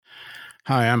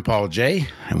Hi, I'm Paul J.,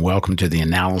 and welcome to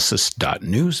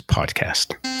theAnalysis.news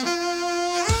podcast.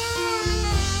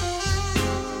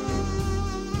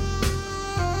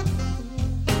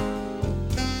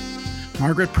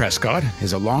 Margaret Prescod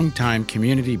is a longtime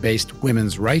community-based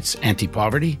women's rights,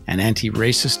 anti-poverty, and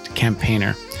anti-racist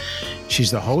campaigner.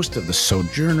 She's the host of the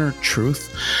Sojourner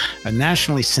Truth, a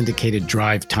nationally syndicated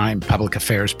drive-time public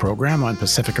affairs program on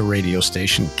Pacifica radio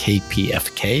station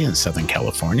KPFK in Southern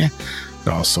California. It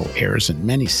also airs in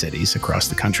many cities across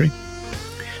the country.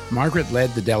 Margaret led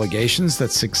the delegations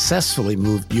that successfully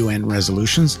moved UN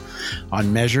resolutions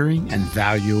on measuring and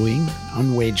valuing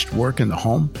unwaged work in the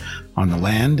home, on the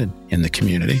land, and in the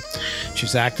community.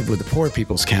 She's active with the Poor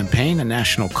People's Campaign, a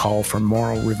national call for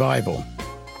moral revival.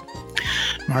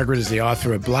 Margaret is the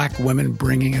author of Black Women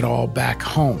Bringing It All Back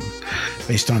Home,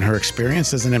 based on her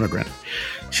experience as an immigrant.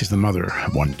 She's the mother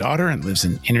of one daughter and lives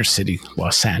in inner city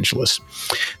Los Angeles.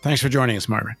 Thanks for joining us,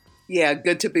 Margaret. Yeah,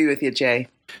 good to be with you, Jay.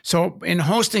 So in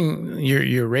hosting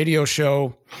your radio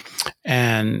show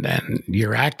and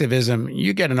your activism,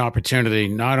 you get an opportunity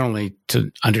not only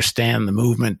to understand the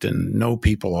movement and know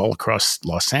people all across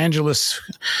Los Angeles,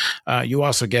 you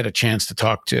also get a chance to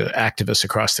talk to activists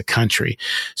across the country.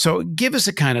 So give us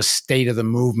a kind of state of the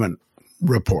movement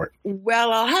report.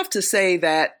 Well, I'll have to say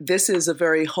that this is a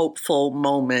very hopeful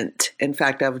moment. In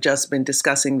fact, I've just been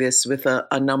discussing this with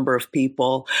a number of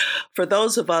people. For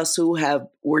those of us who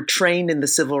were trained in the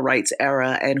civil rights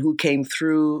era and who came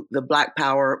through the Black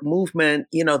Power movement,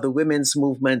 the women's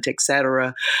movement, et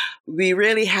cetera, we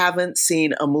really haven't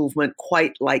seen a movement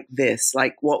quite like this,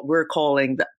 like what we're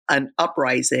calling an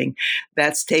uprising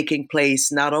that's taking place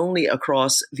not only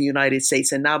across the United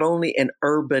States and not only in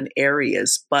urban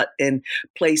areas, but in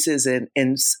places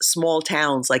in small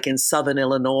towns like in Southern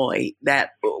Illinois that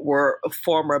were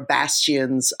former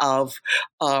bastions of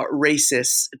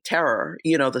racist terror,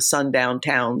 the sundown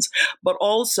towns, but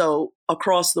also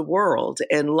across the world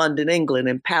in London, England,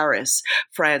 in Paris,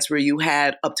 France, where you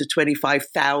had up to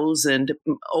 25,000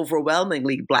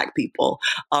 overwhelmingly Black people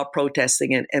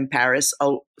protesting in Paris,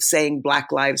 saying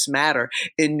Black Lives Matter,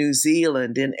 in New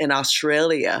Zealand, in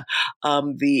Australia.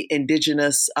 The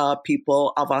indigenous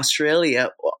people of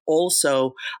Australia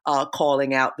also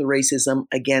calling out the racism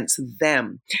against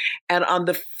them. And on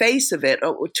the face of it,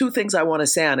 two things I want to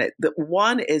say on it.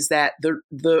 One is that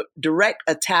the direct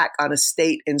attack on a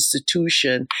state institution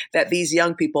that these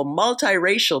young people,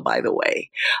 multiracial, by the way,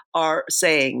 are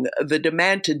saying, the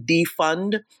demand to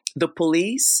defund the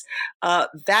police,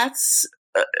 that's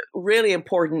really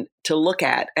important to look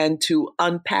at and to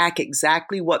unpack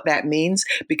exactly what that means,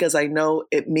 because I know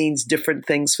it means different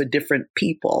things for different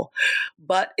people.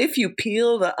 But if you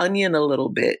peel the onion a little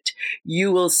bit,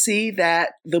 you will see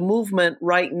that the movement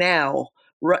right now,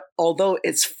 although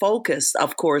it's focused,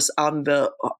 of course, on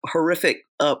the horrific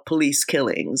police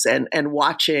killings and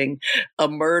watching a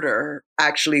murder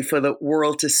actually for the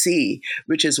world to see,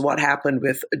 which is what happened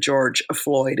with George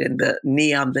Floyd and the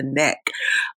knee on the neck.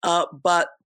 But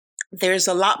there's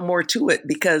a lot more to it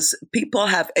because people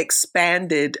have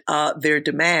expanded their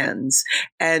demands.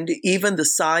 And even the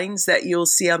signs that you'll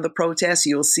see on the protests,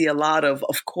 you'll see a lot of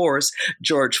course,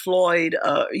 George Floyd,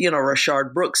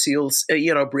 Rashard Brooks,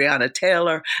 Breonna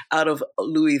Taylor out of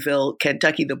Louisville,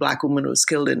 Kentucky, the Black woman who was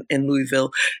killed in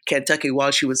Louisville, Kentucky,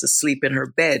 while she was asleep in her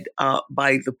bed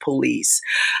by the police.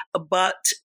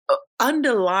 But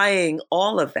underlying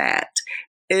all of that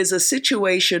is a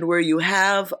situation where you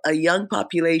have a young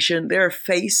population, they're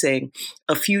facing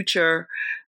a future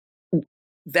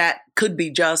that could be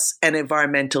just an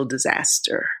environmental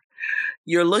disaster.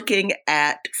 You're looking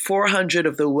at 400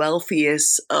 of the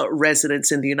wealthiest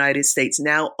residents in the United States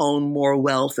now own more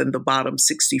wealth than the bottom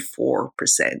 64%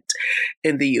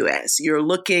 in the U.S. You're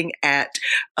looking at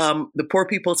the Poor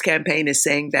People's Campaign is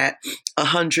saying that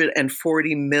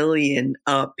 140 million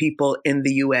people in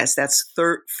the U.S., that's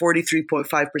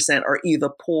 43.5%, are either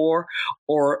poor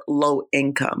or low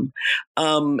income.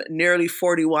 Nearly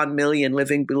 41 million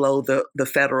living below the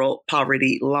federal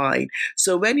poverty line.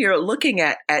 So when you're looking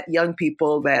at young people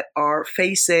that are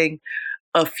facing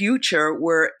a future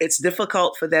where it's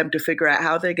difficult for them to figure out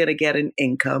how they're going to get an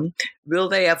income. Will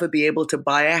they ever be able to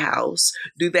buy a house?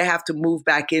 Do they have to move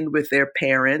back in with their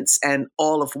parents and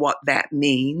all of what that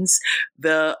means?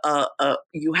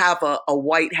 You have a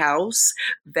White House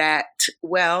that,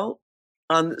 well,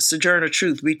 on Sojourner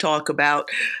Truth, we talk about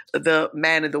the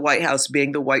man in the White House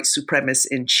being the white supremacist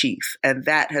in chief. And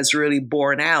that has really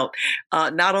borne out,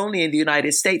 not only in the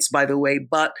United States, by the way,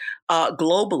 but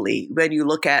globally, when you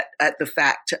look at the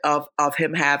fact of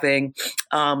him having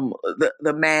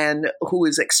the man who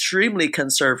is extremely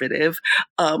conservative,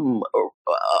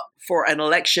 for an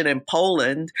election in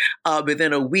Poland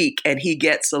within a week, and he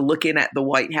gets a look in at the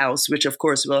White House, which of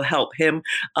course will help him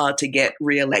to get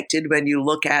reelected. When you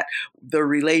look at the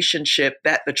relationship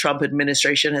that the Trump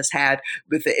administration has had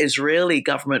with the Israeli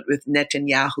government, with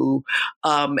Netanyahu,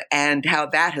 and how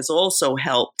that has also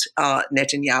helped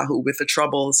Netanyahu with the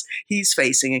troubles he's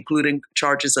facing, including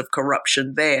charges of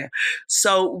corruption there.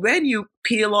 So when you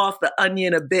peel off the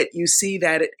onion a bit, you see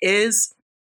that it is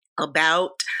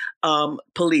about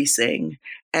policing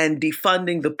and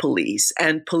defunding the police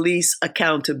and police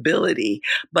accountability.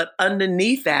 But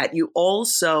underneath that, you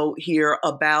also hear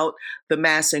about the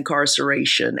mass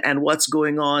incarceration and what's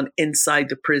going on inside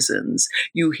the prisons.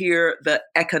 You hear the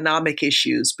economic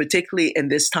issues, particularly in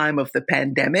this time of the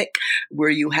pandemic, where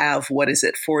you have,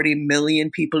 40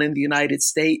 million people in the United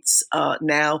States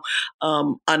now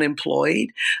unemployed.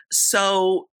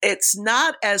 So it's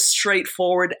not as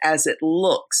straightforward as it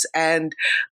looks. And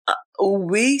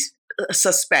we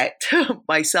suspect,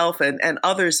 myself and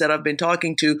others that I've been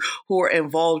talking to who are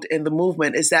involved in the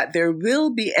movement, is that there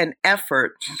will be an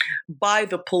effort by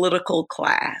the political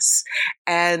class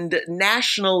and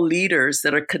national leaders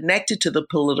that are connected to the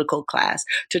political class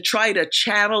to try to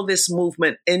channel this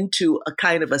movement into a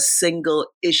kind of a single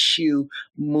issue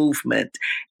movement.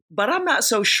 But I'm not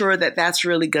so sure that that's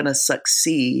really going to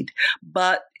succeed.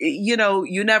 But, you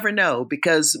never know,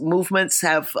 because movements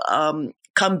have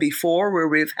come before where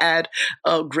we've had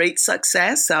great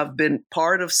success. I've been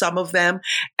part of some of them,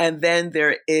 and then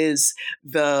there is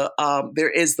the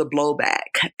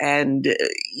blowback, and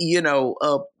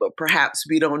perhaps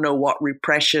we don't know what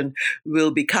repression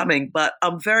will be coming. But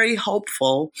I'm very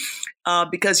hopeful.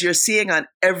 Because you're seeing on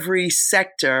every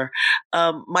sector.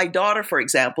 My daughter, for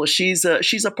example, she's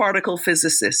a particle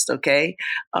physicist. Okay,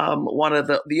 one of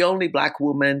the only Black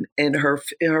woman in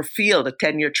her field, a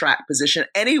tenure track position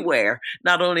anywhere,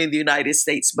 not only in the United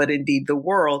States but indeed the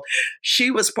world.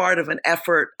 She was part of an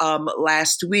effort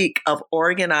last week of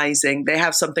organizing. They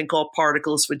have something called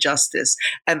Particles for Justice,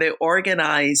 and they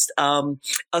organized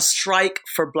a strike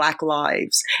for Black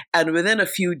lives. And within a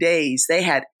few days, they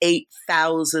had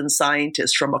 8,000 scientists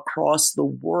from across the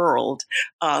world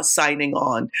signing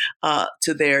on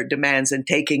to their demands and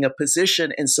taking a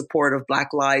position in support of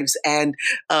Black lives, and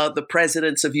the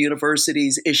presidents of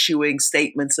universities issuing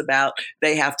statements about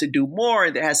they have to do more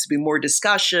and there has to be more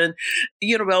discussion.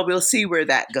 Well, we'll see where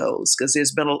that goes, because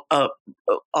there's been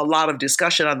a lot of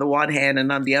discussion on the one hand,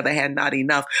 and on the other hand, not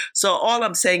enough. So all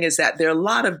I'm saying is that there are a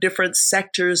lot of different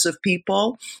sectors of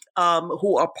people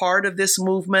who are part of this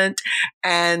movement,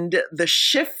 and the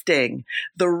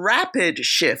rapid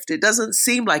shift. It doesn't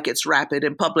seem like it's rapid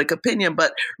in public opinion,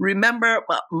 but remember,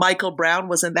 Michael Brown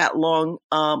wasn't that long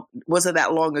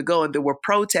ago, and there were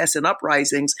protests and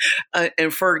uprisings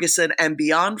in Ferguson and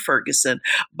beyond Ferguson.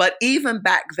 But even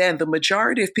back then, the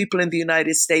majority of people in the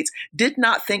United States did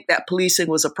not think that policing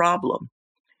was a problem.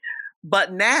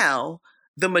 But now,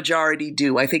 the majority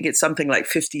do. I think it's something like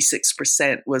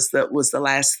 56% was the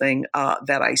last thing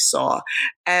that I saw,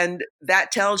 and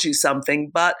that tells you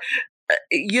something. But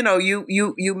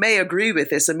you may agree with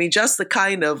this. I mean, just the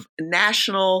kind of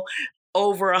national,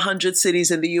 over 100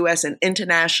 cities in the U.S. and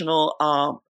international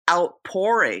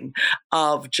outpouring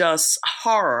of just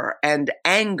horror and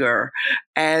anger,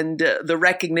 and the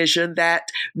recognition that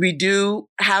we do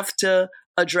have to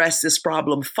address this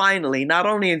problem finally, not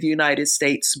only in the United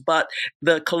States, but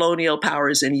the colonial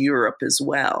powers in Europe as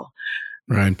well.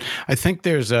 Right. I think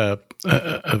there's a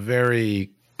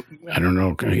very, I don't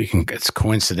know, it's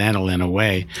coincidental in a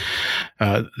way,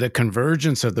 the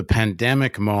convergence of the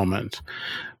pandemic moment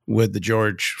with the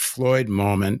George Floyd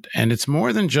moment. And it's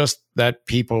more than just that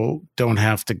people don't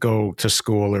have to go to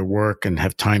school or work and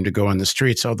have time to go on the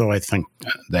streets, although I think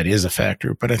that is a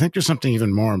factor. But I think there's something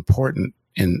even more important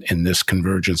in this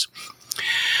convergence,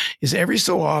 is every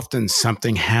so often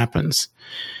something happens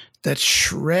that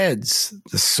shreds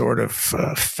the sort of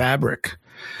fabric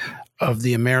of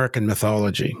the American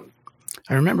mythology.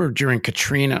 I remember during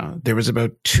Katrina, there was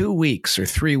about 2 weeks or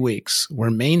 3 weeks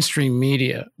where mainstream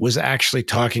media was actually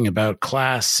talking about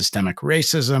class, systemic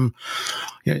racism.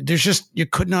 You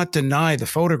could not deny the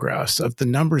photographs of the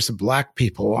numbers of Black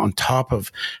people on top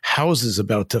of houses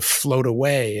about to float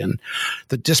away, and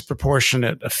the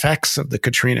disproportionate effects of the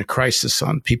Katrina crisis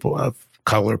on people of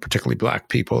color, particularly Black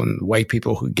people and white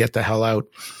people who get the hell out.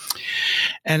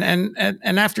 And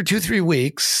after 2-3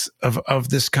 weeks of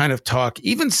this kind of talk,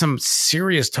 even some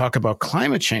serious talk about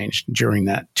climate change during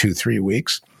that 2-3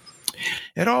 weeks,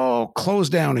 it all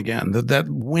closed down again. That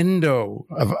window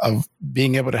of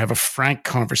being able to have a frank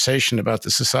conversation about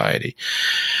the society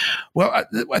Well,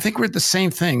 I think we're at the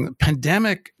same thing.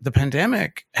 The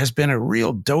pandemic has been a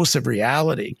real dose of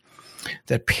reality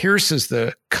that pierces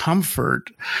the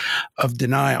comfort of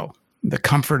denial, the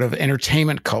comfort of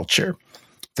entertainment culture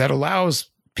that allows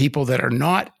people that are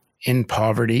not in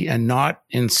poverty and not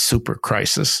in super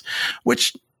crisis,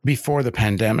 which before the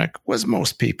pandemic was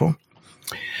most people.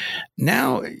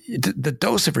 Now, the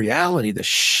dose of reality, the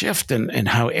shift in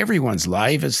how everyone's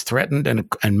life is threatened,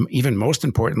 and even most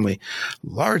importantly,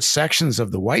 large sections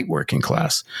of the white working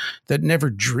class that never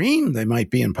dreamed they might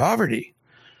be in poverty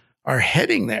are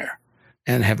heading there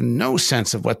and have no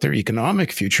sense of what their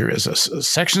economic future is.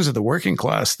 Sections of the working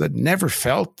class that never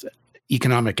felt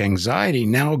economic anxiety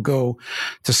now go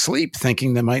to sleep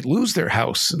thinking they might lose their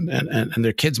house and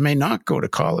their kids may not go to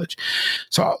college.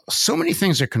 So many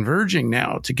things are converging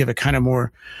now to give a kind of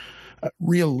more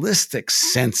realistic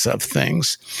sense of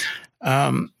things.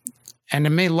 And it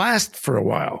may last for a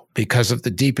while because of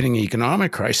the deepening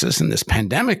economic crisis, and this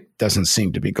pandemic doesn't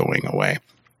seem to be going away.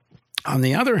 On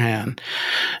the other hand,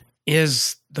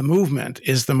 is the movement,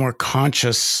 is the more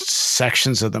conscious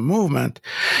sections of the movement.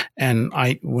 And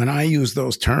when I use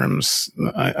those terms,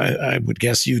 I would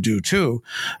guess you do too,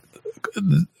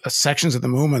 sections of the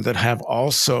movement that have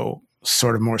also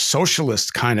sort of more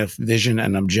socialist kind of vision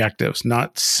and objectives,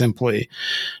 not simply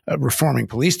reforming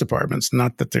police departments.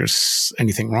 Not that there's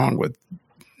anything wrong with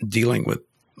dealing with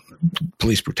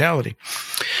police brutality.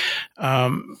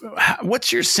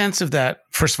 What's your sense of that,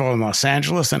 first of all, in Los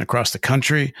Angeles and across the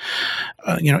country?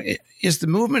 Is the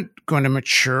movement going to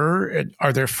mature?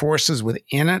 Are there forces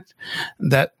within it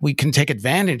that we can take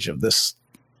advantage of this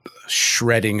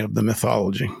shredding of the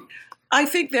mythology? I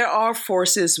think there are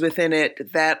forces within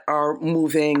it that are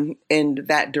moving in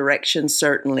that direction,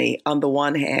 certainly, on the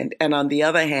one hand. And on the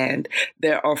other hand,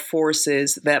 there are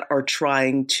forces that are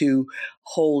trying to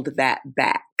hold that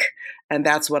back. And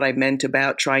that's what I meant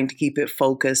about trying to keep it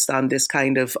focused on this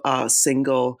kind of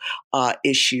single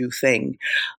issue thing.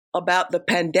 About the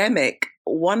pandemic,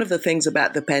 one of the things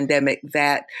about the pandemic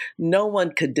that no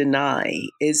one could deny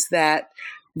is that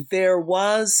there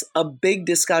was a big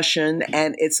discussion,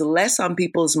 and it's less on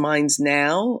people's minds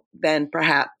now than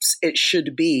perhaps it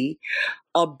should be,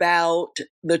 about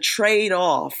the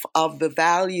trade-off of the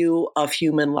value of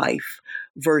human life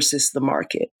versus the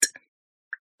market.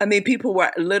 I mean, people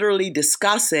were literally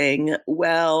discussing,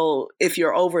 well, if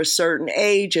you're over a certain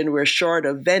age and we're short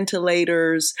of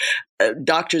ventilators,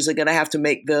 doctors are going to have to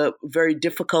make the very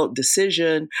difficult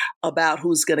decision about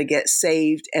who's going to get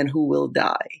saved and who will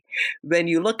die. When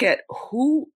you look at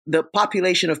the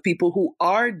population of people who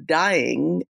are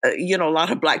dying, a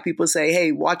lot of Black people say,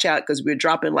 hey, watch out because we're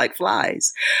dropping like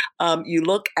flies. You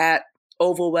look at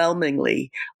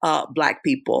overwhelmingly Black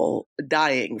people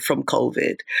dying from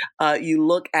COVID. You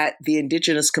look at the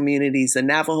indigenous communities, the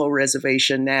Navajo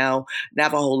reservation now,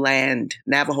 Navajo land,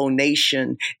 Navajo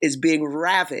Nation is being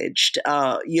ravaged,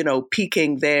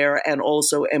 peaking there and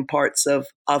also in parts of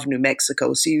New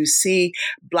Mexico. So you see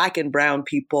Black and brown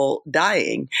people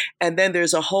dying. And then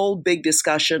there's a whole big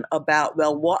discussion about,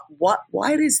 well,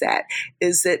 why is that?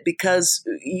 Is it because,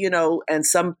 and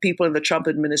some people in the Trump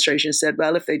administration said,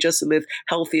 well, if they just live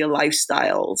healthier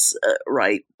lifestyles,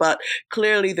 right? But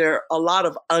clearly there are a lot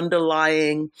of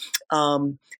underlying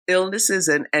illnesses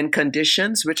and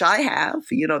conditions, which I have,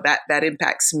 that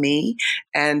impacts me.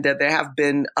 And there have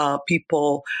been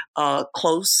people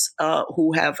close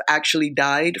who have actually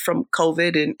died from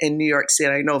COVID in New York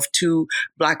City. I know of 2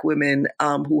 Black women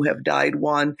who have died,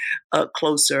 one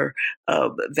closer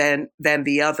than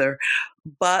the other.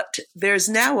 But there's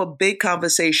now a big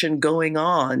conversation going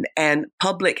on, and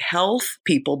public health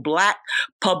people, Black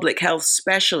public health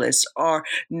specialists, are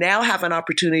now have an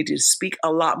opportunity to speak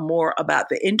a lot more about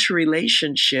the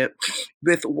interrelationship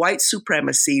with white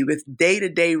supremacy, with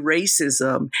day-to-day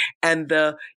racism, and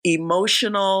the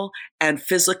emotional and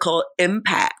physical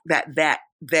impact that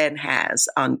then has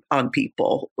on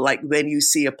people. Like when you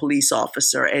see a police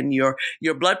officer and your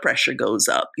blood pressure goes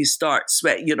up, you start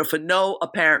sweating, for no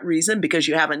apparent reason because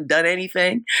you haven't done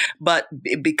anything. But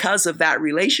because of that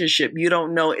relationship, you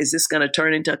don't know, is this going to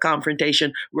turn into a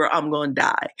confrontation where I'm going to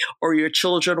die? Or your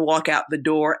children walk out the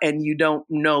door and you don't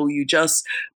know, you just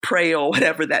pray or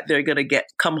whatever that they're going to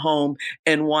come home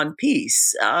in one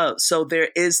piece. So there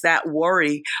is that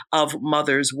worry of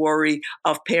mothers, worry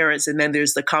of parents, and then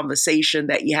there's the conversation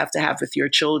that you have to have with your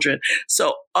children.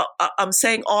 So I'm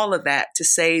saying all of that to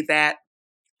say that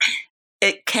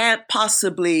it can't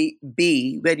possibly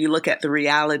be, when you look at the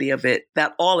reality of it,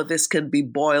 that all of this can be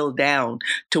boiled down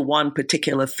to one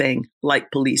particular thing like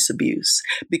police abuse.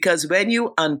 Because when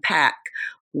you unpack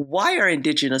Why are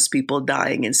indigenous people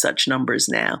dying in such numbers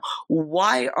now?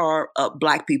 Why are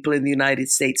Black people in the United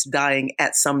States dying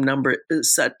at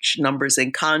such numbers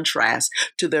in contrast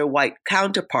to their white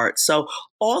counterparts? So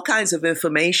all kinds of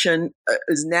information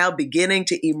is now beginning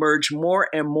to emerge more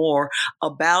and more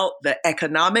about the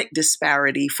economic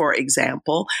disparity, for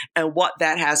example, and what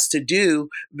that has to do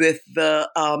with the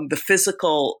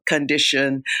physical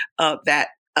condition that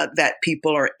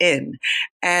people are in.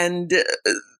 And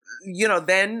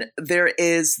then there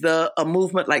is a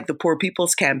movement like the Poor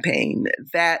People's Campaign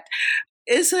that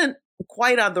isn't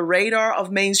quite on the radar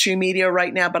of mainstream media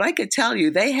right now, but I could tell you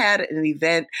they had an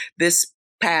event this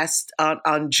past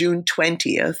on June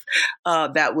 20th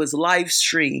that was live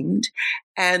streamed,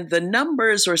 and the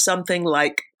numbers were something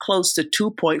like close to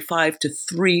 2.5 to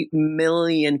 3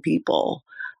 million people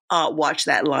watched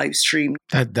that live stream.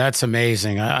 That's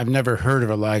amazing. I've never heard of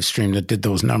a live stream that did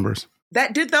those numbers.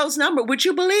 Would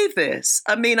you believe this?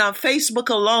 I mean, on Facebook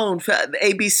alone,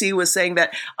 ABC was saying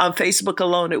that on Facebook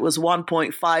alone, it was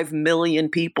 1.5 million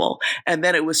people. And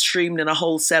then it was streamed in a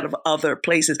whole set of other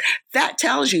places. That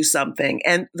tells you something.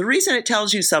 And the reason it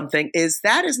tells you something is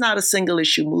that is not a single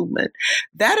issue movement.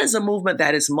 That is a movement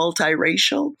that is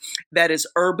multiracial, that is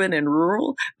urban and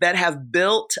rural, that have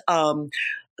built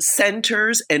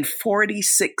centers in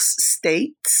 46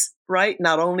 states, right?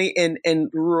 Not only in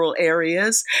rural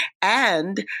areas.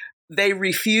 And they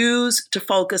refuse to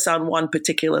focus on one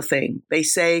particular thing. They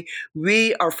say,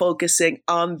 we are focusing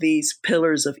on these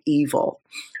pillars of evil: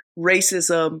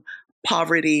 racism,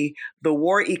 poverty, the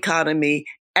war economy,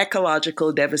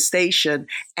 ecological devastation,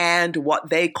 and what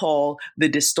they call the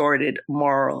distorted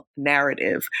moral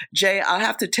narrative. Jay, I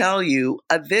have to tell you,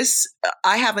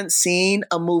 I haven't seen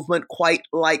a movement quite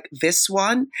like this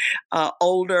one,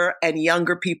 older and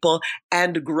younger people,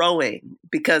 and growing,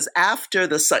 because after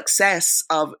the success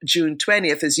of June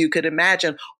 20th, as you could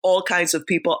imagine, all kinds of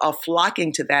people are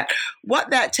flocking to that.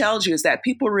 What that tells you is that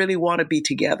people really want to be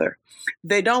together.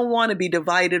 They don't want to be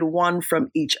divided one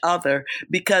from each other,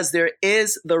 because there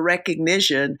is the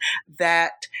recognition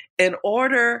that in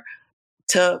order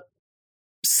to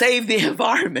save the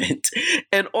environment,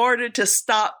 in order to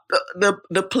stop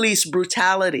the police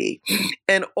brutality,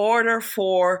 in order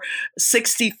for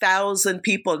 60,000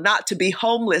 people not to be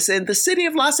homeless in the city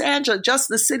of Los Angeles, just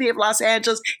the city of Los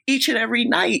Angeles, each and every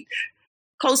night,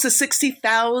 close to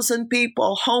 60,000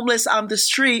 people homeless on the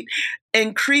street,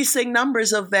 increasing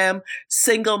numbers of them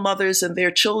single mothers and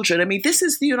their children. I mean, this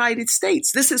is the United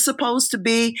States. This is supposed to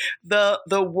be the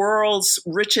world's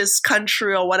richest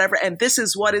country or whatever, and this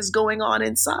is what is going on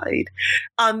inside.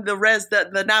 On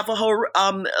the Navajo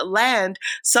land,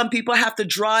 some people have to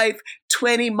drive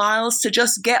 20 miles to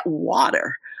just get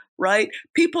water. Right?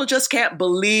 People just can't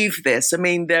believe this. I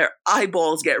mean, their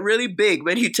eyeballs get really big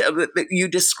when you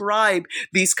describe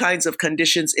these kinds of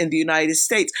conditions in the United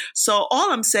States. So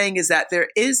all I'm saying is that there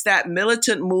is that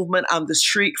militant movement on the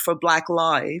street for Black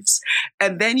lives.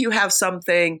 And then you have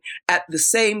something at the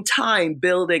same time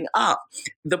building up,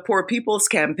 the Poor People's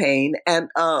Campaign and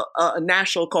a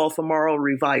national call for moral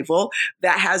revival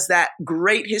that has that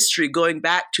great history going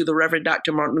back to the Reverend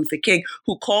Dr. Martin Luther King,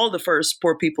 who called the first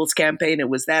Poor People's Campaign. It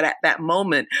was that at that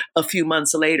moment, a few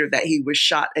months later, that he was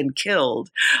shot and killed.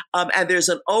 And there's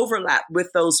an overlap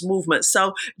with those movements.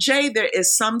 So, Jay, there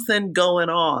is something going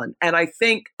on. And I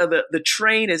think the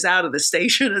train is out of the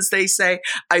station, as they say.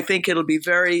 I think it'll be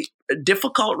very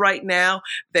difficult right now.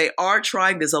 They are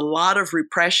trying. There's a lot of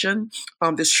repression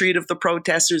on the street of the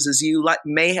protesters, as you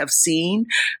may have seen.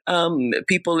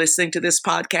 People listening to this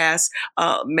podcast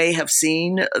may have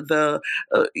seen the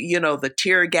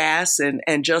tear gas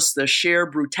and just the sheer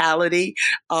brutality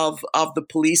of the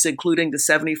police, including the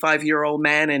 75-year-old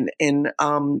man in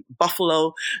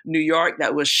Buffalo, New York,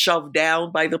 that was shoved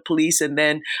down by the police. And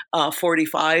then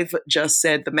 45 just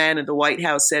said, the man in the White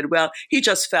House said, well, he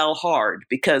just fell hard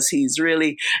because he's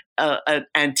really an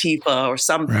Antifa or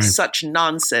such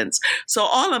nonsense. So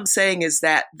all I'm saying is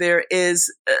that there's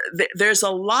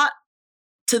a lot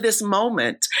to this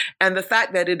moment, and the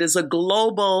fact that it is a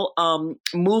global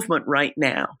movement right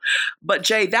now. But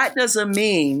Jay, that doesn't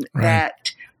mean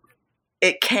that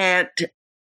it can't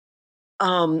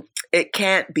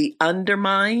be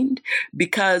undermined,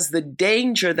 because the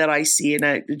danger that I see,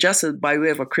 and just by way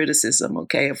of a criticism,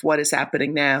 okay, of what is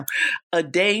happening now, a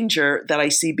danger that I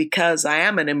see, because I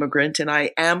am an immigrant and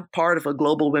I am part of a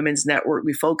global women's network,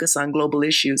 we focus on global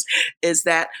issues, is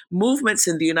that movements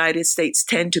in the United States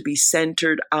tend to be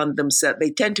centered on themselves. They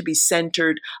tend to be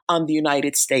centered on the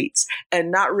United States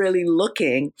and not really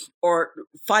looking or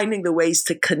finding the ways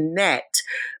to connect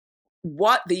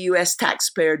what the U.S.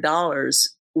 taxpayer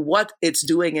dollars what it's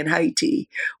doing in Haiti,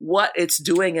 what it's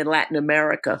doing in Latin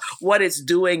America, what it's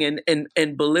doing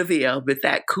in Bolivia with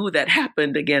that coup that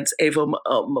happened against Evo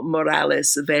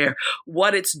Morales there,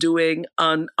 what it's doing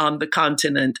on the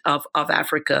continent of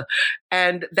Africa.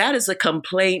 And that is a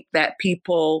complaint that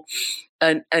people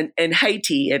in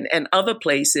Haiti and other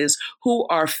places who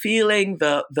are feeling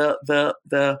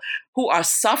who are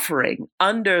suffering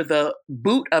under the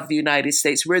boot of the United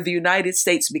States, where the United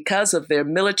States, because of their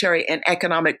military and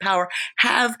economic power,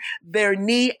 have their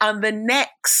knee on the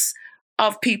necks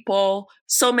of people,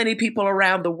 so many people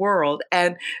around the world.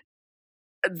 And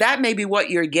that may be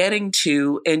what you're getting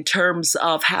to in terms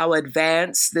of how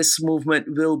advanced this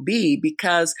movement will be,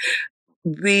 because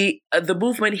the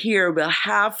movement here will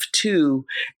have to,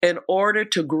 in order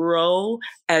to grow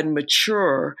and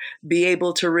mature, be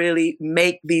able to really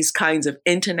make these kinds of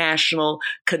international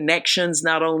connections,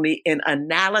 not only in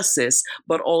analysis,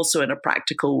 but also in a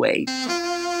practical way.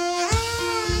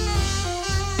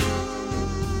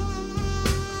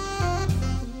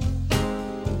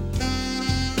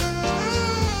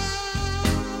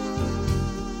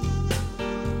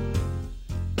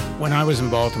 When I was in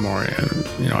Baltimore,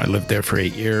 I lived there for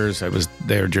 8 years. I was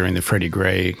there during the Freddie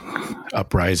Gray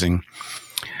uprising.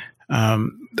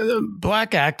 The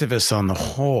Black activists on the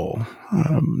whole,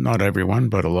 not everyone,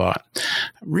 but a lot,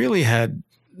 really had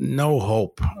no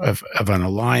hope of an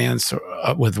alliance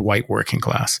with the white working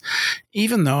class.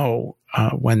 Even though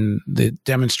when the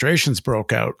demonstrations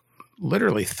broke out,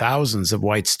 literally thousands of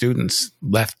white students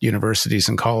left universities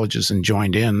and colleges and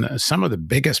joined in. Some of the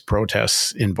biggest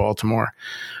protests in Baltimore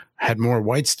had more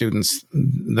white students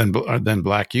than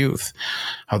black youth,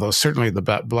 although certainly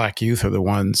the black youth are the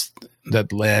ones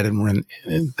that led and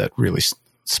that really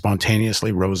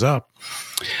spontaneously rose up.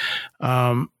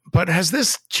 But has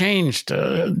this changed?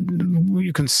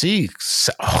 You can see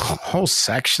whole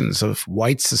sections of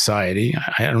white society.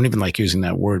 I don't even like using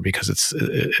that word because it's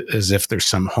as if there's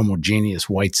some homogeneous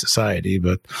white society,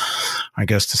 but I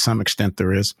guess to some extent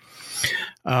there is.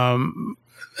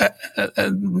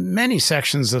 Many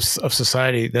sections of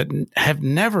society that have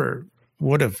never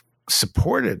would have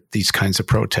supported these kinds of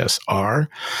protests are.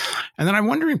 And then I'm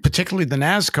wondering, particularly the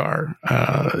NASCAR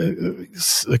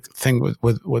thing with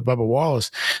Bubba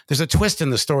Wallace. There's a twist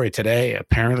in the story today.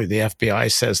 Apparently the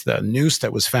FBI says the noose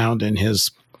that was found in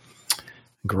his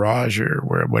garage or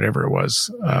whatever it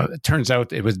was, it turns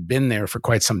out it was been there for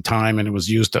quite some time and it was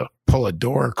used to pull a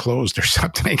door closed or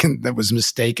something, and that was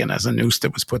mistaken as a noose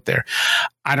that was put there.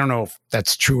 I don't know if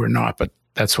that's true or not, but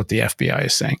that's what the FBI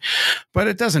is saying. But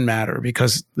it doesn't matter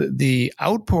because the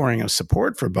outpouring of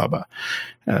support for Bubba,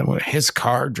 his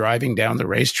car driving down the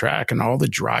racetrack and all the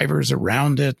drivers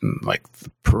around it and like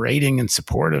parading in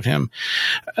support of him,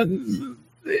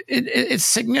 it's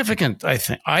significant,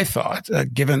 I thought,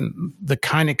 given the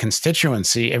kind of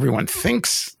constituency everyone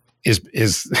thinks is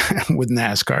with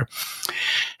NASCAR.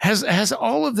 Has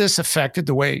all of this affected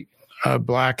the way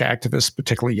Black activists,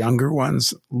 particularly younger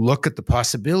ones, look at the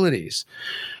possibilities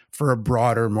for a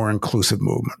broader, more inclusive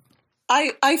movement?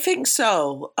 I think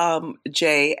so,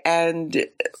 Jay. And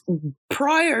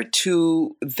prior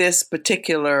to this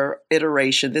particular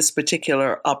iteration, this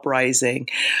particular uprising,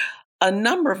 a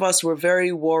number of us were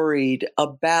very worried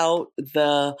about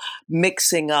the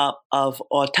mixing up of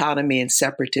autonomy and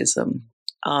separatism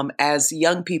as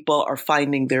young people are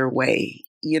finding their way.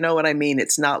 You know what I mean?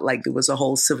 It's not like there was a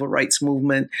whole civil rights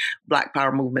movement, Black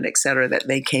Power movement, et cetera, that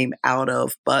they came out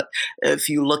of. But if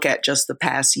you look at just the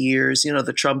past years,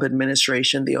 the Trump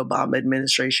administration, the Obama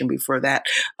administration before that,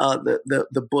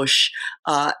 the Bush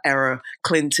era,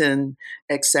 Clinton,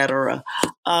 et cetera.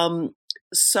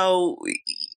 So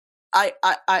I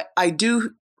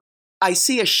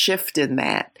see a shift in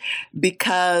that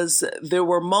because there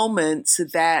were moments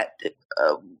that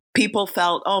people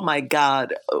felt, oh my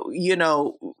God,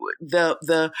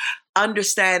 the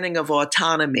understanding of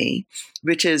autonomy,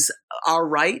 which is our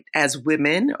right as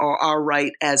women or our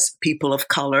right as people of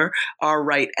color, our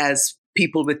right as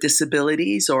people with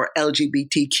disabilities or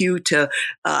LGBTQ to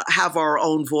have our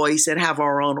own voice and have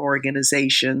our own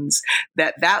organizations,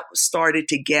 that started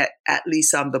to get, at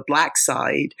least on the Black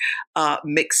side,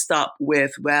 mixed up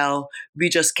with, well, we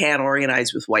just can't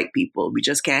organize with white people. We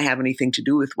just can't have anything to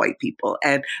do with white people.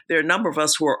 And there are a number of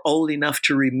us who are old enough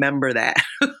to remember that,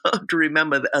 to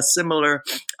remember a similar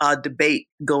debate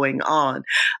going on.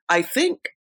 I think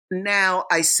now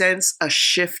I sense a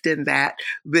shift in that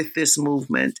with this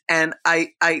movement. And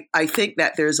I think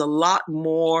that there's a lot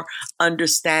more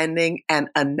understanding and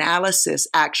analysis,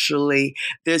 actually.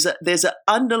 There's an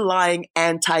underlying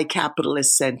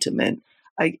anti-capitalist sentiment.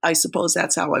 I suppose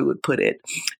that's how I would put it.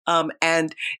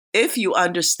 And if you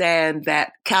understand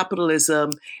that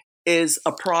capitalism is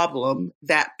a problem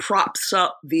that props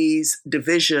up these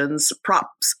divisions,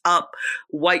 props up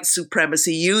white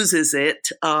supremacy, uses it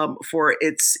for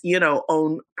its,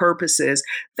 own purposes.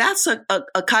 That's a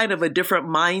kind of a different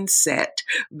mindset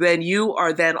when you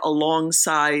are then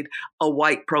alongside a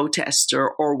white protester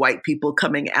or white people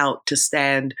coming out to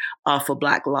stand for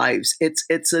Black lives.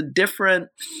 It's a different.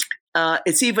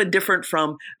 It's even different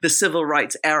from the civil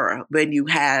rights era when you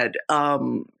had,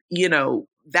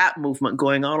 that movement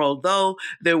going on, although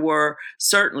there were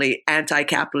certainly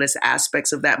anti-capitalist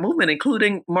aspects of that movement,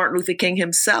 including Martin Luther King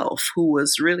himself, who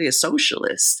was really a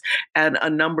socialist, and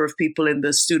a number of people in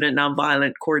the Student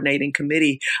Nonviolent Coordinating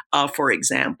Committee, for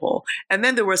example. And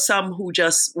then there were some who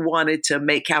just wanted to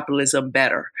make capitalism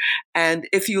better. And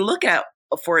if you look at,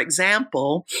 for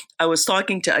example, I was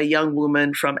talking to a young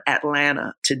woman from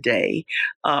Atlanta today,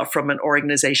 from an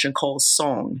organization called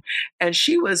Song, and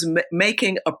she was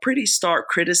making a pretty stark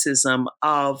criticism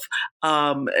of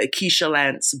Keisha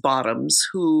Lance Bottoms,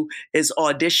 who is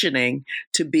auditioning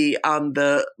to be on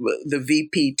the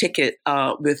VP ticket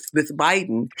with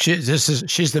Biden.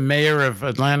 She's the mayor of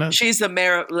Atlanta. She's the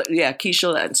mayor,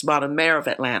 Keisha Lance Bottoms, mayor of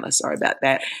Atlanta. Sorry about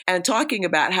that. And talking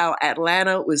about how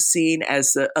Atlanta was seen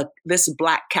as this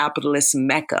Black capitalist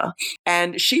mecca.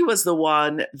 And she was the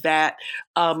one that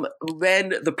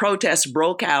when the protests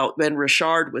broke out, when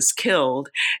Rashard was killed,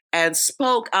 and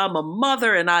spoke, I'm a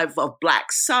mother and I've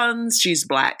Black sons, she's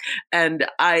Black. And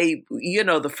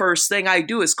the first thing I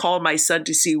do is call my son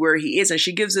to see where he is. And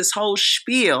she gives this whole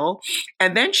spiel.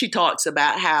 And then she talks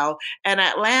about how in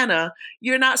Atlanta,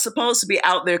 you're not supposed to be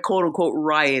out there, quote unquote,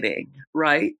 rioting,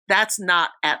 right? That's not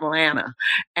Atlanta.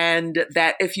 And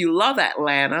that if you love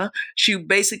Atlanta, she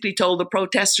basically told the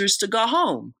protesters to go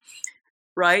home.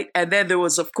 Right. And then there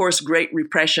was, of course, great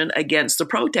repression against the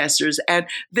protesters. And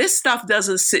this stuff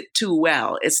doesn't sit too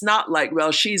well. It's not like,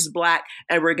 well, she's Black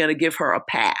and we're going to give her a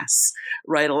pass.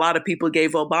 Right. A lot of people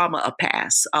gave Obama a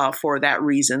pass for that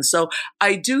reason. So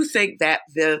I do think that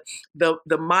the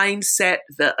mindset,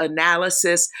 the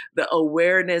analysis, the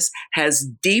awareness has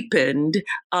deepened.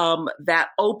 That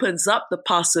opens up the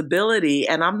possibility.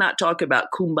 And I'm not talking about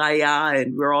kumbaya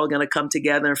and we're all going to come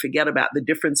together and forget about the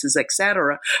differences, et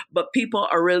cetera. But people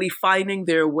are really finding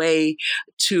their way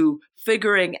to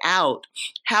figuring out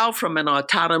how from an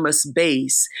autonomous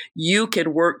base you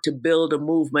can work to build a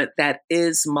movement that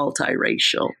is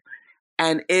multiracial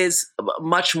and is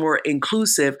much more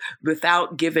inclusive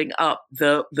without giving up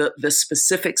the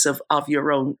specifics of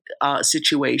your own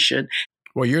situation.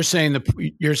 Well, you're saying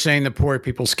the Poor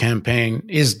People's Campaign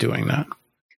is doing that.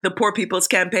 The Poor People's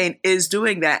Campaign is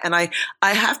doing that. And I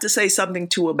have to say something,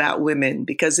 too, about women,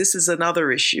 because this is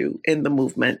another issue in the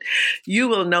movement. You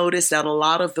will notice that a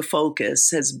lot of the focus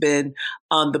has been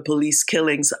on the police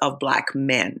killings of Black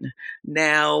men.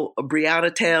 Now,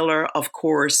 Breonna Taylor, of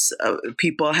course,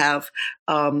 people have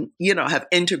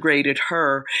integrated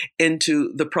her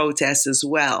into the protests as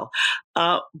well.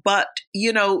 But,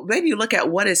 when you look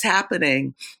at what is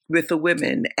happening with the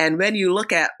women and when you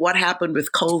look at what happened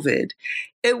with COVID,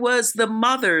 it was the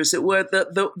mothers, it were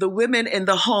the women in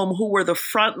the home who were the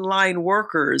frontline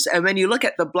workers. And when you look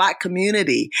at the Black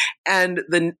community and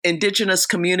the indigenous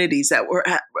communities that were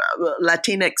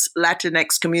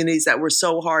Latinx communities that were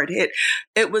so hard hit,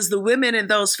 it was the women in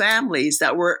those families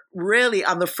that were really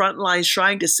on the front lines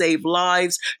trying to save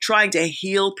lives, trying to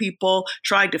heal people,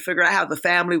 trying to figure out how the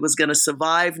family was going to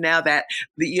survive now that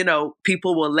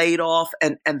people were laid off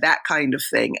and that kind of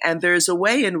thing. And there's a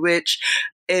way in which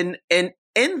in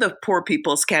the Poor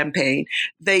People's Campaign,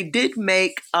 they did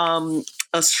make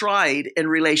a stride in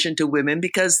relation to women,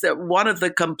 because one of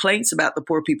the complaints about the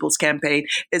Poor People's Campaign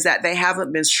is that they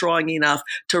haven't been strong enough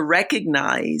to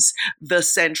recognize the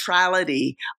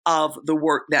centrality of the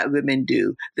work that women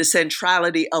do, the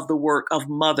centrality of the work of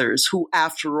mothers who,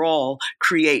 after all,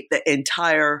 create the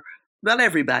entire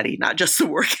everybody, not just the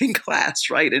working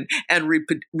class, right? And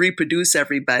reproduce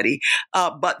everybody.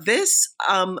 But this,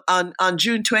 on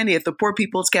June 20th, the Poor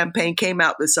People's Campaign came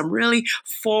out with some really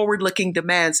forward-looking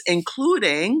demands,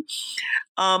 including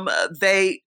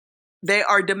they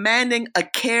are demanding a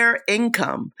care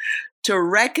income to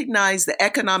recognize the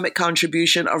economic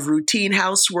contribution of routine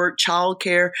housework,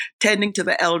 childcare, tending to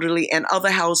the elderly, and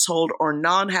other household or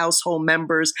non-household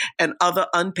members and other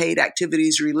unpaid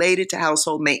activities related to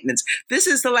household maintenance. This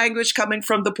is the language coming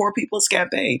from the Poor People's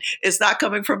Campaign. It's not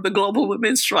coming from the Global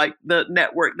Women's Strike, the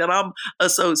network that I'm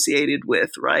associated with,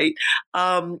 right?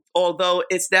 Although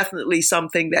it's definitely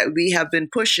something that we have been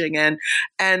pushing. And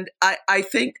I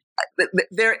think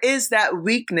there is that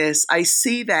weakness. I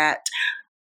see that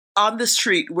on the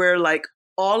street, we're like,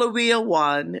 all of we are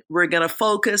one. We're going to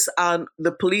focus on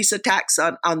the police attacks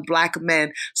on Black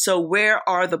men. So where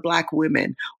are the Black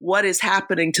women? What is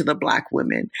happening to the Black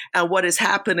women? And what is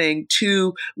happening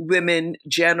to women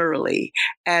generally?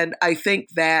 And I think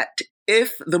that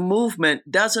if the movement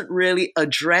doesn't really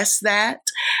address that,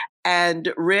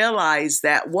 and realize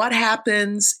that what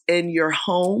happens in your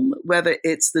home, whether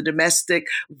it's the domestic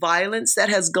violence that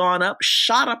has gone up,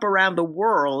 shot up around the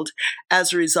world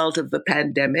as a result of the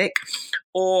pandemic,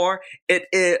 or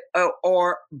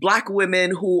or Black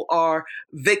women who are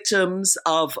victims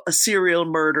of serial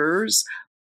murders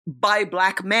by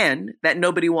Black men that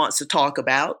nobody wants to talk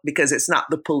about because it's not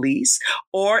the police,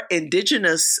 or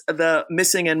the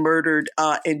missing and murdered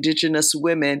Indigenous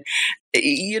women.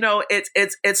 You know,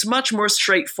 it's much more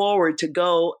straightforward to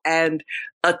go and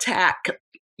attack,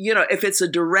 if it's a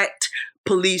direct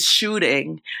police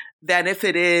shooting, than if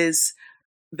it is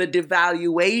the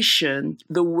devaluation,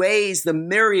 the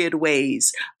myriad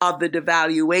ways of the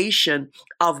devaluation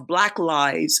of Black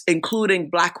lives, including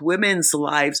Black women's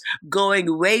lives,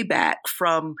 going way back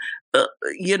from,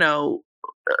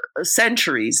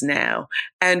 centuries now.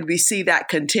 And we see that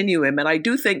continuum. And I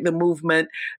do think the movement,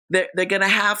 they're going to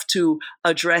have to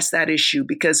address that issue,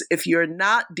 because if you're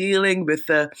not dealing with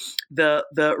the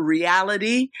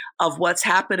reality of what's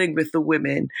happening with the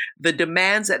women, the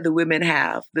demands that the women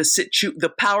have,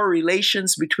 the power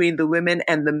relations between the women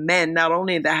and the men, not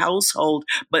only in the household,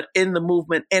 but in the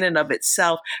movement in and of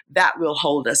itself, that will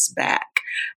hold us back.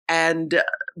 And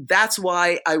that's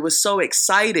why I was so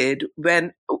excited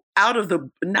when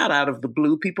not out of the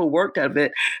blue, people worked out of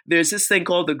it. There's this thing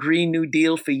called the Green New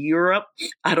Deal for Europe.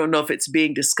 I don't know if it's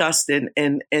being discussed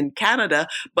in Canada,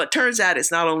 but turns out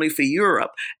it's not only for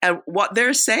Europe. And what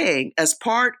they're saying, as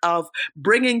part of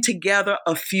bringing together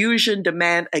a fusion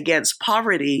demand against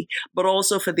poverty, but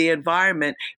also for the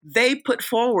environment, they put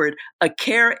forward a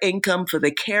care income for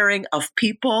the caring of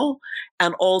people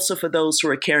and also for those who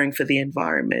are caring for the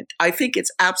environment. I think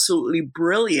it's absolutely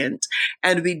brilliant.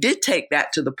 And we did take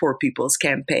that to the Poor People's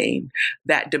Campaign,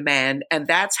 that demand. And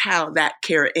that's how that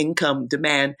care income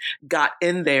demand got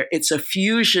in there. It's a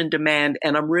fusion demand.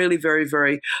 And I'm really very,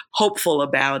 very hopeful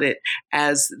about it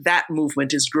as that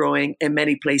movement is growing in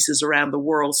many places around the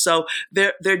world. So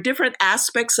there are different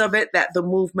aspects of it that the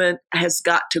movement has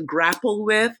got to grapple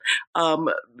with,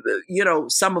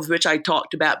 some of which I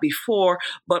talked about before,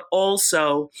 but also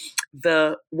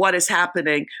what is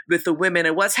happening with the women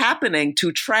and what's happening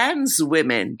to trans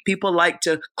women. People like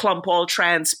to clump all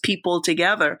trans people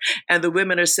together. And the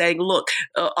women are saying, look,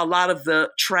 a lot of the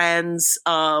trans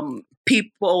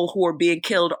people who are being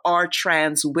killed are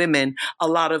trans women, a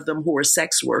lot of them who are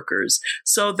sex workers.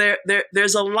 So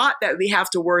there's a lot that we have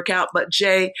to work out. But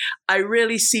Jay, I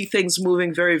really see things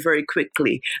moving very, very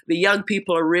quickly. The young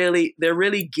people they're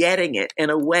really getting it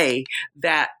in a way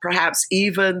that perhaps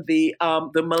even the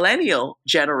millennial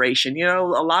generation, a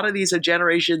lot of these are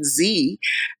Generation Z.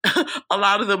 A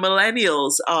lot of the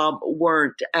millennials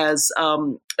weren't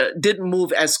didn't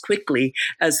move as quickly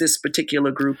as this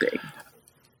particular grouping.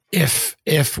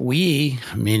 If we,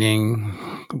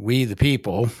 meaning we the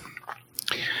people,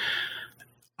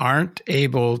 aren't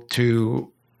able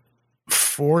to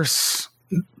force,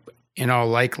 in all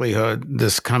likelihood,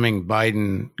 this coming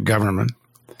Biden government,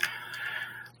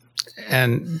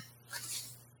 and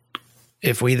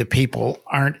if we the people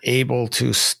aren't able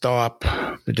to stop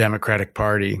the Democratic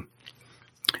Party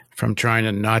from trying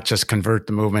to not just convert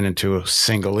the movement into a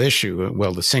single issue,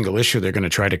 well, the single issue they're going to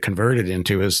try to convert it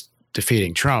into is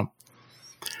defeating Trump.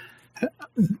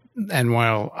 And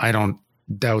while I don't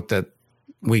doubt that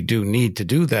we do need to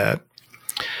do that,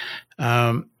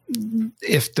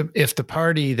 if the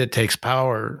party that takes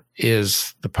power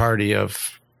is the party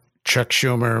of Chuck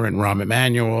Schumer and Rahm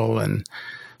Emanuel and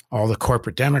all the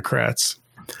corporate Democrats,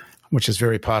 which is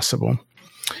very possible,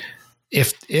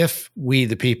 if we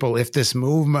the people, if this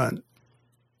movement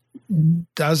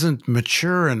doesn't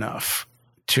mature enough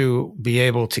to be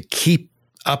able to keep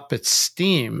up its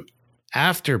steam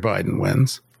after Biden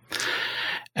wins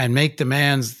and make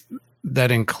demands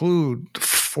that include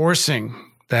forcing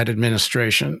that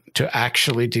administration to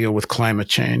actually deal with climate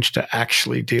change, to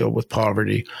actually deal with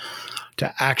poverty,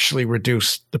 to actually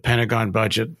reduce the Pentagon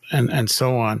budget and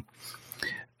so on.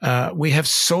 We have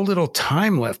so little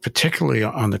time left, particularly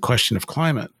on the question of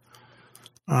climate.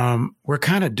 We're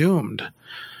kind of doomed.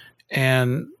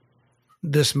 And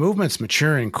this movement's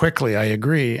maturing quickly, I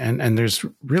agree, and there's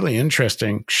really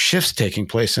interesting shifts taking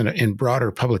place in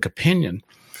broader public opinion.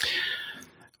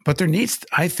 But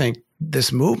I think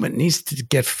this movement needs to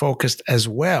get focused as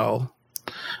well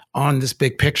on this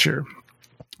big picture.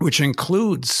 which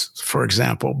includes, for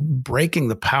example, breaking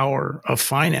the power of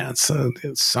finance,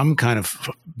 some kind of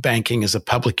banking as a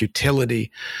public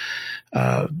utility.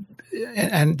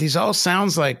 And these all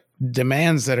sounds like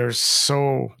demands that are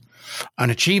so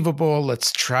unachievable.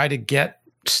 Let's try to get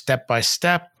step by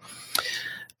step.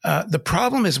 The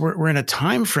problem is we're in a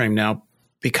time frame now,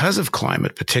 because of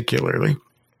climate particularly,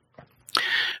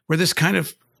 where this kind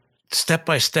of step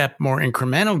by step, more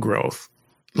incremental growth,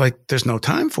 like there's no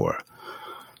time for.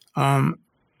 And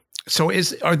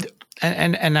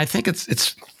I think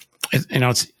it's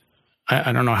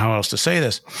I don't know how else to say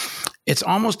this. It's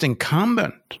almost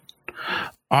incumbent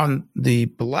on the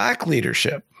Black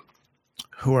leadership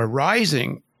who are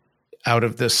rising out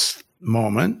of this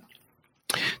moment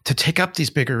to take up these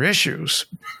bigger issues,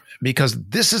 because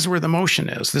this is where the motion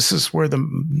is. This is where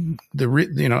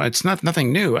it's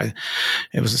nothing new.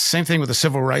 It was the same thing with the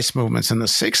civil rights movements in the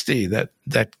 60s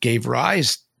that gave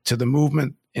rise to the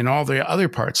movement in all the other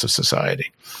parts of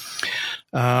society.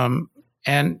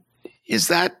 And is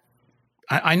that,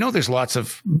 I know there's lots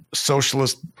of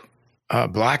socialist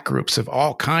Black groups of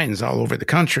all kinds all over the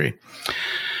country.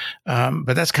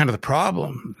 But that's kind of the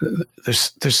problem.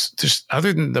 There's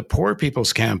other than the Poor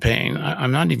People's Campaign,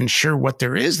 I'm not even sure what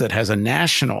there is that has a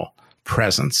national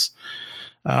presence.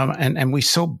 And we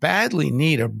so badly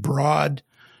need a broad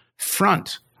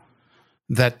front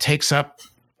that takes up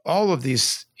all of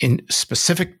these in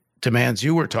specific demands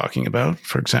you were talking about,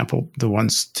 for example, the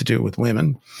ones to do with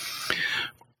women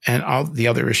and all the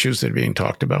other issues that are being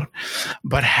talked about,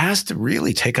 but has to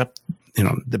really take up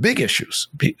the big issues,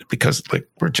 because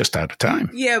we're just out of time.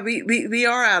 Yeah, we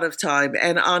are out of time.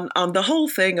 And on the whole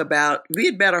thing about,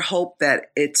 we'd better hope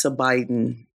that it's a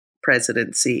Biden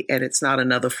presidency and it's not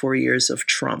another 4 years of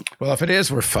Trump. Well, if it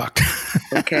is, we're fucked.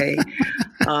 Okay.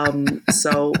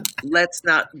 So let's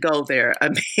not go there. I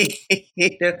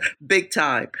mean, big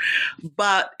time.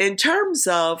 But in terms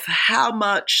of how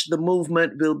much the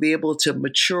movement will be able to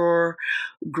mature,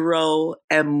 grow,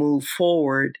 and move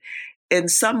forward, in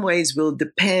some ways will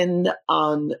depend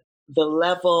on the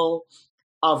level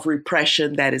of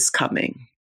repression that is coming,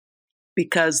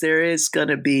 because there is going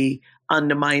to be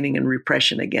undermining and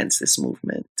repression against this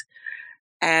movement.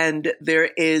 And there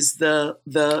is the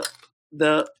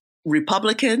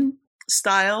Republican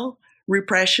style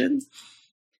repression,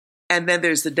 and then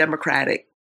there's the Democratic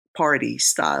Party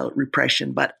style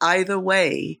repression. But either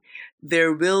way,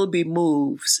 there will be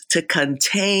moves to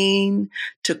contain,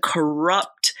 to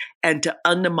corrupt, and to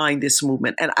undermine this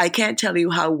movement. And I can't tell you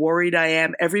how worried I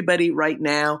am. Everybody right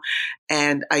now,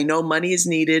 and I know money is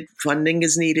needed, funding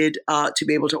is needed to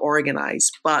be able to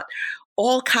organize, but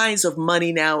all kinds of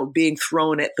money now being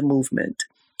thrown at the movement.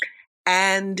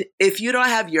 And if you don't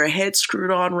have your head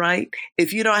screwed on right,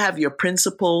 if you don't have your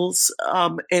principles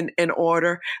in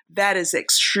order, that is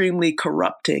extremely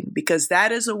corrupting, because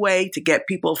that is a way to get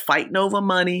people fighting over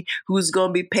money, who's going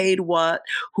to be paid what,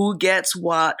 who gets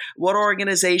what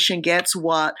organization gets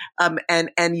what,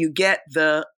 and you get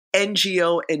the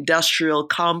NGO industrial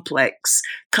complex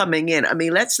coming in. I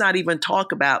mean, let's not even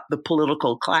talk about the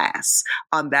political class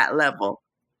on that level.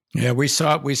 Yeah, we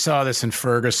saw this in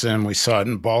Ferguson. We saw it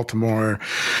in Baltimore.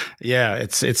 Yeah,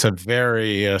 it's a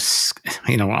very in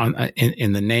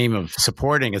the name of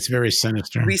supporting, it's very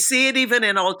sinister. We see it even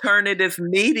in alternative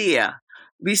media.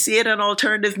 We see it in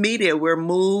alternative media where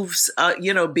moves,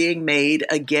 being made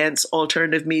against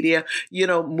alternative media,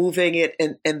 moving it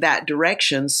in that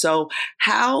direction. So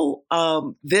how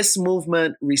this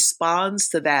movement responds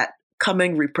to that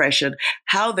coming repression,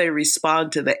 how they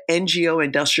respond to the NGO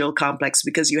industrial complex,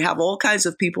 because you have all kinds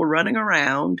of people running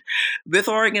around with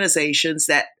organizations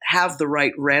that have the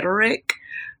right rhetoric,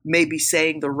 maybe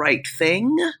saying the right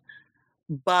thing,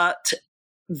 but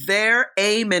their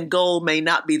aim and goal may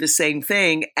not be the same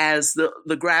thing as the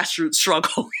grassroots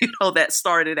struggle, that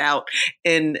started out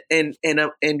in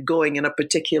going in a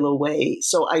particular way.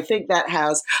 So I think that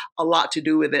has a lot to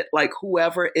do with it. Like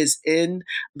whoever is in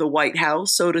the White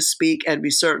House, so to speak, and we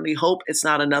certainly hope it's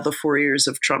not another 4 years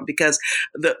of Trump, because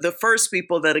the first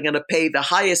people that are going to pay the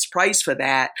highest price for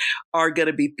that are going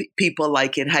to be people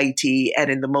like in Haiti and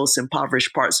in the most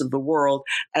impoverished parts of the world,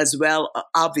 as well,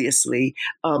 obviously,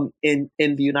 in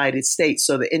the United States.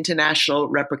 So the international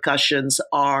repercussions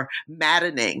are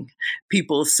maddening.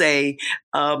 People say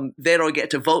they don't get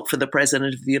to vote for the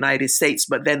president of the United States,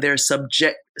 but then they're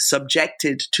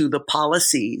subjected to the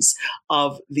policies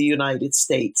of the United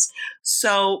States.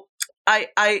 So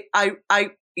I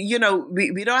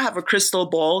we don't have a crystal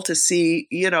ball to see,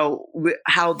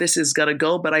 how this is going to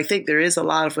go. But I think there is a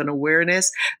lot of an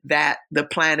awareness that the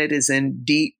planet is in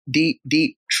deep, deep,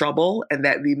 deep trouble, and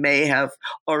that we may have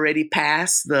already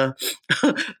passed the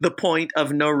the point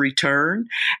of no return.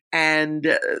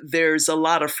 And there's a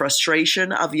lot of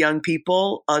frustration of young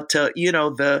people to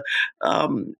the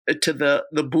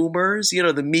boomers,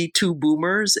 the Me Too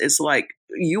boomers. It's like,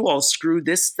 you all screwed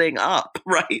this thing up,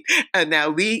 right? And now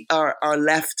we are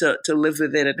left to live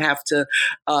with it and have to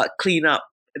clean up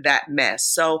that mess.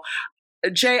 So,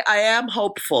 Jay, I am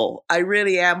hopeful. I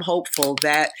really am hopeful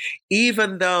that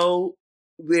even though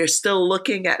we're still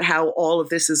looking at how all of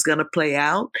this is going to play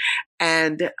out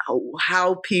and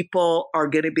how people are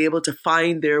going to be able to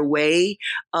find their way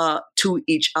to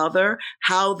each other,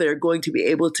 how they're going to be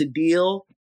able to deal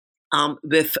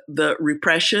with the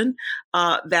repression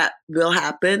that will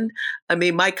happen. I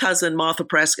mean, my cousin, Martha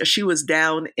Prescod, she was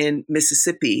down in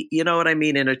Mississippi, you know what I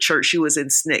mean, in a church. She was in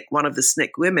SNCC, one of the SNCC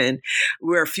women,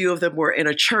 where a few of them were in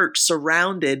a church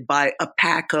surrounded by a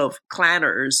pack of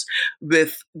clanners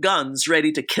with guns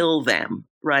ready to kill them.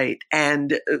 Right.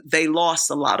 And they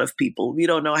lost a lot of people. We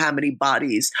don't know how many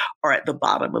bodies are at the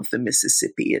bottom of the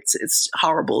Mississippi. It's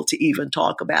horrible to even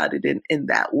talk about it in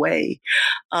that way.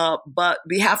 But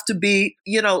we have to be,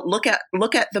 look at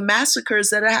the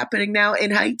massacres that are happening now in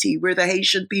Haiti, where the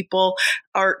Haitian people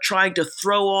are trying to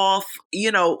throw off,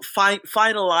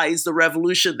 finalize the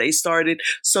revolution they started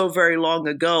so very long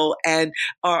ago, and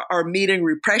are meeting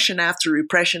repression after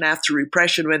repression after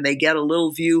repression when they get a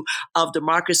little view of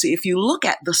democracy. If you look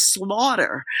at the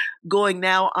slaughter going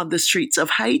now on the streets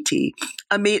of Haiti,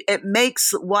 I mean, it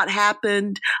makes what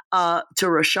happened to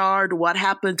Rashard, what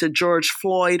happened to George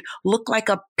Floyd, look like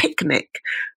a picnic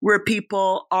where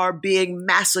people are being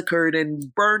massacred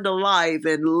and burned alive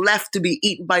and left to be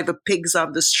eaten by the pigs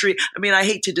on the street. I mean, I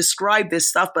hate to describe this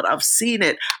stuff, but I've seen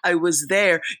it. I was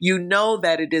there. You know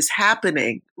that it is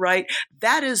happening, right?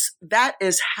 That is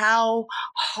how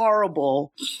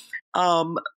horrible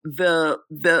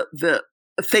the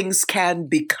things can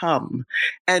become.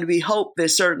 And we hope there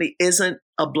certainly isn't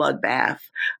a bloodbath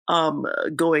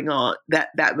going on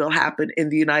that will happen in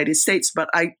the United States. But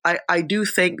I do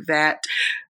think that,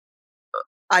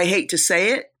 I hate to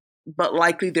say it, but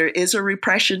likely there is a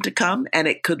repression to come, and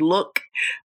it could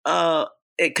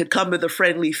it could come with a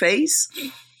friendly face,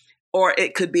 or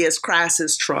it could be as crass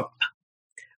as Trump.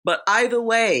 But either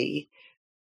way,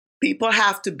 people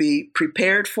have to be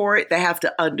prepared for it. They have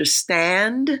to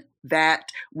understand that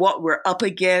what we're up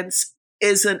against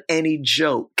isn't any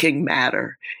joking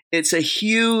matter. It's a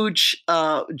huge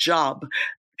job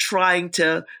trying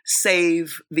to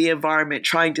save the environment,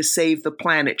 trying to save the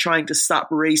planet, trying to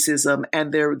stop racism.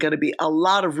 And there are going to be a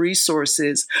lot of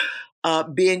resources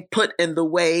being put in the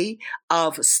way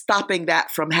of stopping that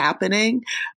from happening,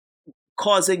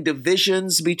 causing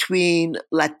divisions between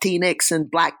Latinx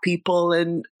and Black people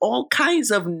and all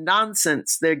kinds of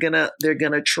nonsense they're gonna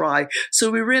try. So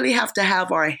we really have to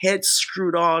have our heads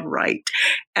screwed on right.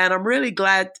 And I'm really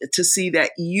glad to see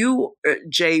that you,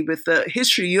 Jay, with the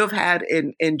history you have had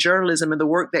in journalism and the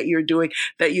work that you're doing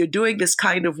this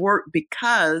kind of work,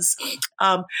 because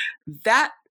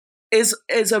that is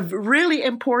a really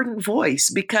important voice,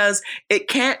 because it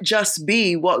can't just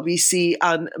be what we see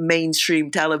on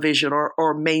mainstream television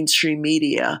or mainstream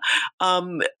media.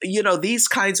 These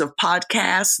kinds of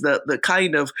podcasts, the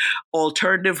kind of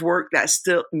alternative work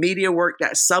media work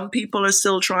that some people are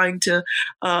still trying to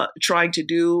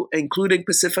do, including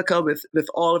Pacifica with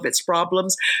all of its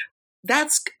problems.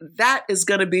 That is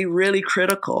going to be really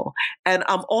critical. And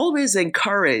I'm always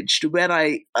encouraged when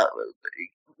I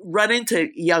run into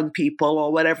young people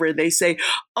or whatever, they say,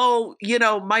 oh,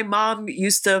 my mom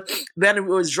used to, when it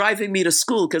was driving me to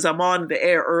school, because I'm on the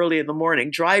air early in the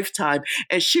morning, drive time,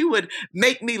 and she would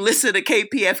make me listen to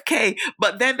KPFK,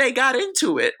 but then they got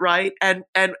into it, right? And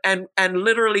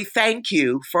literally thank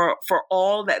you for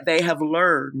all that they have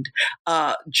learned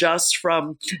just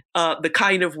from the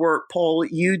kind of work, Paul,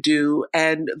 you do,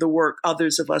 and the work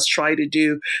others of us try to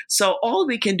do. So all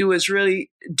we can do is really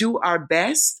do our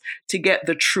best to get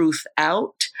the truth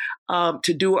out,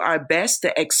 to do our best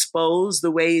to expose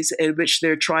the ways in which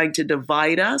they're trying to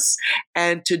divide us,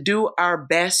 and to do our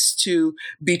best to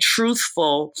be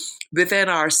truthful within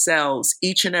ourselves,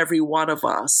 each and every one of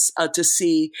us, to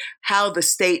see how the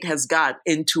state has got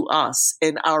into us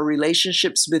in our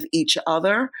relationships with each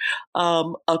other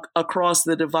across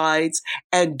the divides,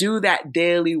 and do that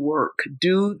daily work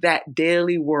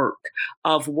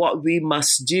of what we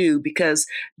must do. Because,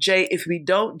 Jay, if we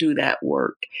don't do that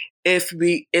work,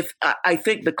 I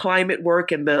think the climate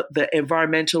work and the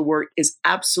environmental work is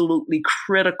absolutely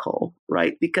critical,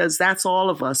 right? Because that's all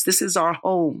of us. This is our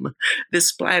home.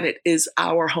 This planet is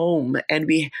our home, and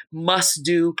we must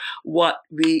do what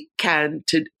we can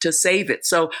to save it.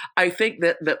 So I think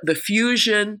that the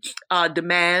fusion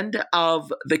demand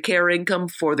of the care income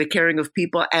for the caring of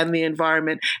people and the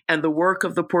environment, and the work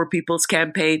of the Poor People's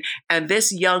Campaign, and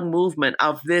this young movement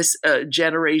of this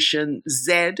Generation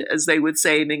Z, as they would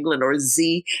say in England, or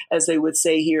Z, as they would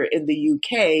say here in the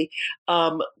UK,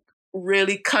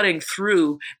 really cutting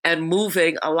through and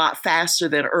moving a lot faster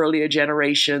than earlier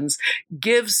generations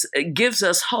gives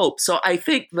us hope. So I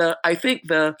think the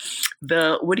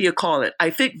what do you call it? I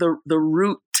think the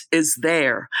root is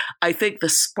there. I think the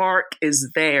spark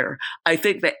is there. I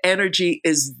think the energy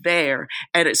is there.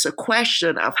 And it's a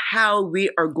question of how we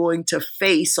are going to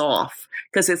face off,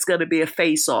 because it's going to be a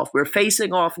face off. We're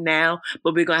facing off now,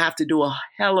 but we're going to have to do a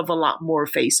hell of a lot more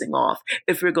facing off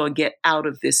if we're going to get out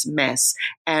of this mess.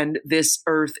 And this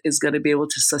earth is going to be able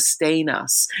to sustain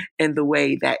us in the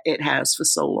way that it has for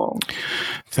so long.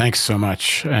 Thanks so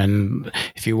much. And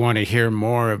if you want to hear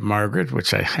more of Margaret,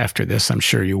 which after this, I'm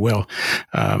sure you will,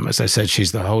 as I said,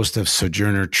 she's the host of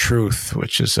Sojourner Truth,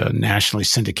 which is a nationally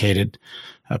syndicated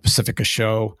Pacifica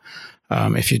show.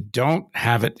 If you don't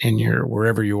have it in your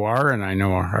wherever you are, and I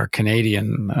know our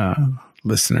Canadian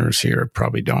listeners here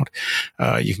probably don't,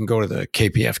 you can go to the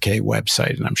KPFK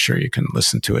website, and I'm sure you can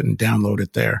listen to it and download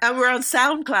it there. And we're on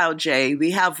SoundCloud, Jay. We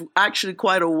have actually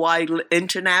quite a wide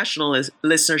international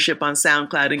listenership on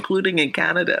SoundCloud, including in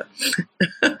Canada.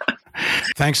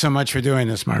 Thanks so much for doing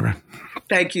this, Margaret.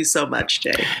 Thank you so much,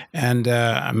 Jay. And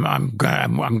I'm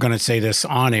going to say this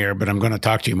on air, but I'm going to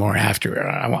talk to you more after.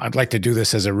 I'd like to do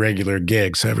this as a regular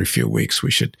gig. So every few weeks we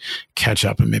should catch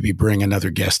up and maybe bring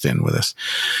another guest in with us.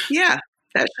 Yeah,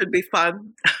 that should be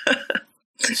fun.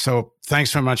 So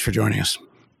thanks so much for joining us.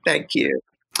 Thank you.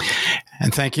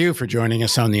 And thank you for joining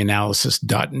us on the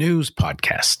theAnalysis.news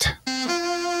podcast.